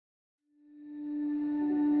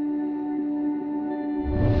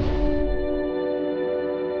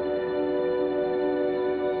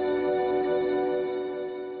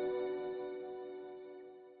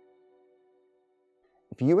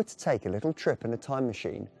If you were to take a little trip in a time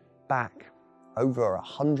machine back over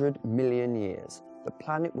 100 million years, the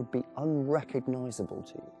planet would be unrecognizable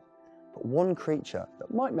to you. But one creature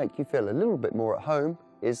that might make you feel a little bit more at home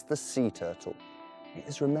is the sea turtle. It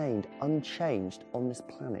has remained unchanged on this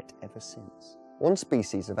planet ever since. One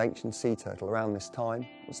species of ancient sea turtle around this time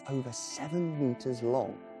was over 7 meters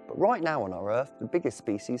long. But right now on our Earth, the biggest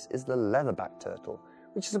species is the leatherback turtle,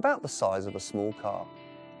 which is about the size of a small car.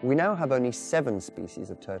 We now have only 7 species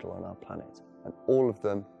of turtle on our planet, and all of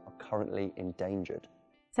them are currently endangered.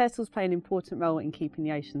 Turtles play an important role in keeping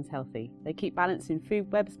the oceans healthy. They keep balance in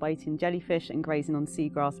food webs by eating jellyfish and grazing on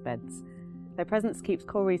seagrass beds. Their presence keeps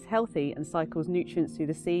coral reefs healthy and cycles nutrients through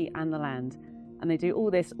the sea and the land, and they do all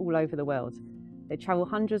this all over the world. They travel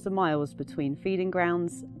hundreds of miles between feeding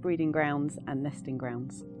grounds, breeding grounds and nesting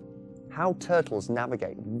grounds. How turtles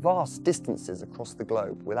navigate vast distances across the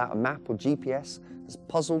globe without a map or GPS has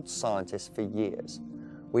puzzled scientists for years.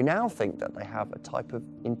 We now think that they have a type of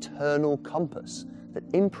internal compass that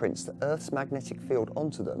imprints the Earth's magnetic field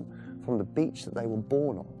onto them from the beach that they were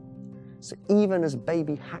born on. So even as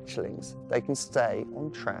baby hatchlings, they can stay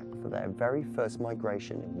on track for their very first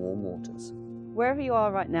migration in warm waters. Wherever you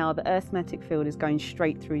are right now, the Earth's magnetic field is going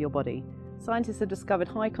straight through your body. Scientists have discovered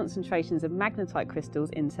high concentrations of magnetite crystals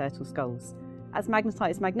in turtle skulls. As magnetite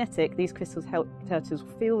is magnetic, these crystals help turtles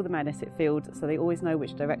feel the magnetic field so they always know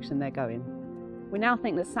which direction they're going. We now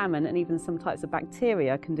think that salmon and even some types of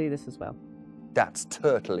bacteria can do this as well. That's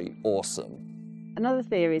turtly awesome. Another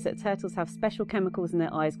theory is that turtles have special chemicals in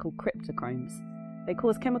their eyes called cryptochromes. They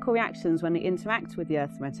cause chemical reactions when they interact with the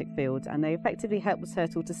Earth's magnetic field, and they effectively help the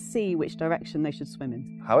turtle to see which direction they should swim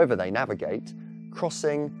in. However they navigate,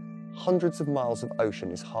 crossing hundreds of miles of ocean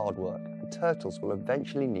is hard work, and turtles will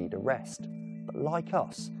eventually need a rest. But like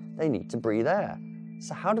us, they need to breathe air.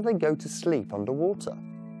 So how do they go to sleep underwater?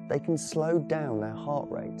 They can slow down their heart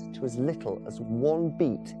rate to as little as 1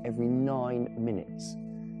 beat every 9 minutes.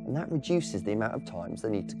 And that reduces the amount of times they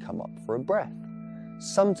need to come up for a breath.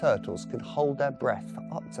 Some turtles can hold their breath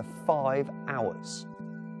for up to 5 hours.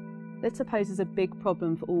 Litter poses a big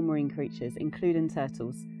problem for all marine creatures, including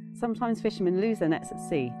turtles. Sometimes fishermen lose their nets at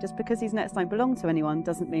sea. Just because these nets don't belong to anyone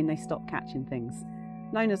doesn't mean they stop catching things.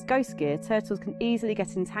 Known as ghost gear, turtles can easily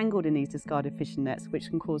get entangled in these discarded fishing nets, which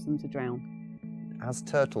can cause them to drown. As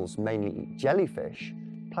turtles mainly eat jellyfish,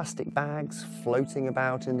 plastic bags floating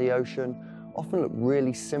about in the ocean often look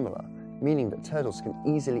really similar, meaning that turtles can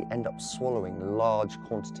easily end up swallowing large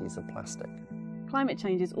quantities of plastic. Climate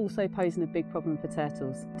change is also posing a big problem for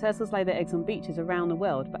turtles. Turtles lay their eggs on beaches around the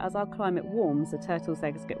world, but as our climate warms, the turtles'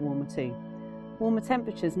 eggs get warmer too. Warmer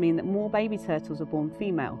temperatures mean that more baby turtles are born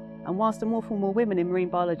female, and whilst there are more for more women in marine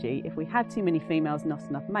biology, if we have too many females and not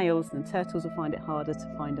enough males, then turtles will find it harder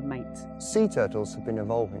to find a mate. Sea turtles have been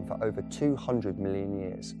evolving for over 200 million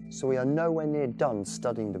years, so we are nowhere near done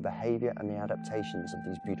studying the behaviour and the adaptations of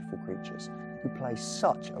these beautiful creatures, who play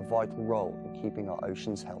such a vital role in keeping our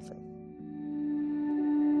oceans healthy.